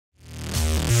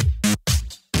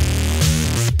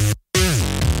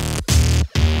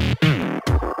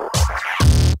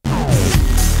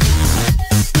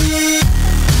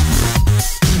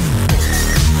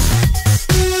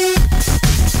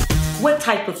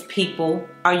of people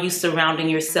are you surrounding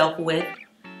yourself with?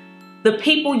 The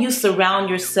people you surround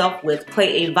yourself with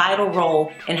play a vital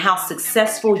role in how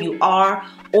successful you are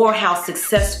or how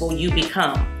successful you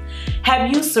become.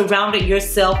 Have you surrounded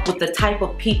yourself with the type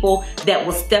of people that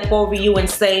will step over you and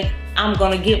say, I'm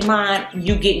gonna get mine,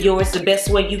 you get yours the best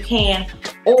way you can?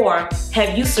 Or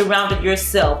have you surrounded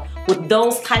yourself with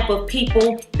those type of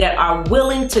people that are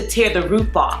willing to tear the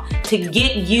roof off to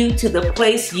get you to the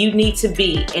place you need to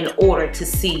be in order to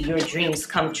see your dreams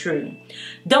come true?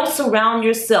 Don't surround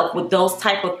yourself with those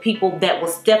type of people that will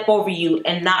step over you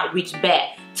and not reach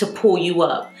back to pull you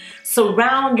up.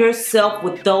 Surround yourself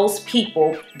with those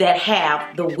people that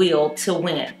have the will to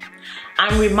win.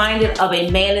 I'm reminded of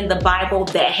a man in the Bible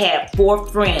that had 4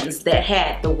 friends that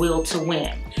had the will to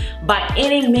win. By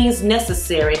any means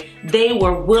necessary, they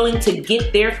were willing to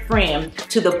get their friend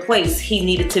to the place he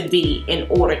needed to be in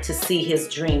order to see his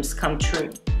dreams come true.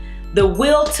 The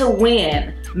will to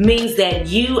win means that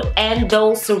you and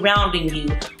those surrounding you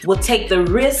will take the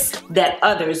risks that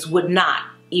others would not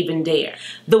even dare.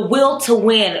 The will to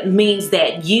win means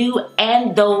that you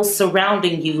and those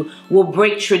surrounding you will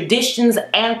break traditions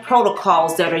and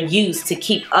protocols that are used to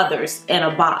keep others in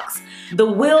a box.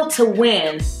 The will to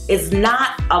win is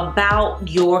not about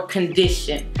your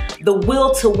condition. The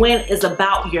will to win is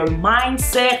about your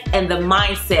mindset and the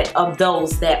mindset of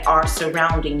those that are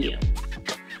surrounding you.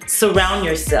 Surround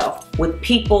yourself with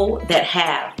people that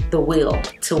have the will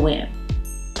to win.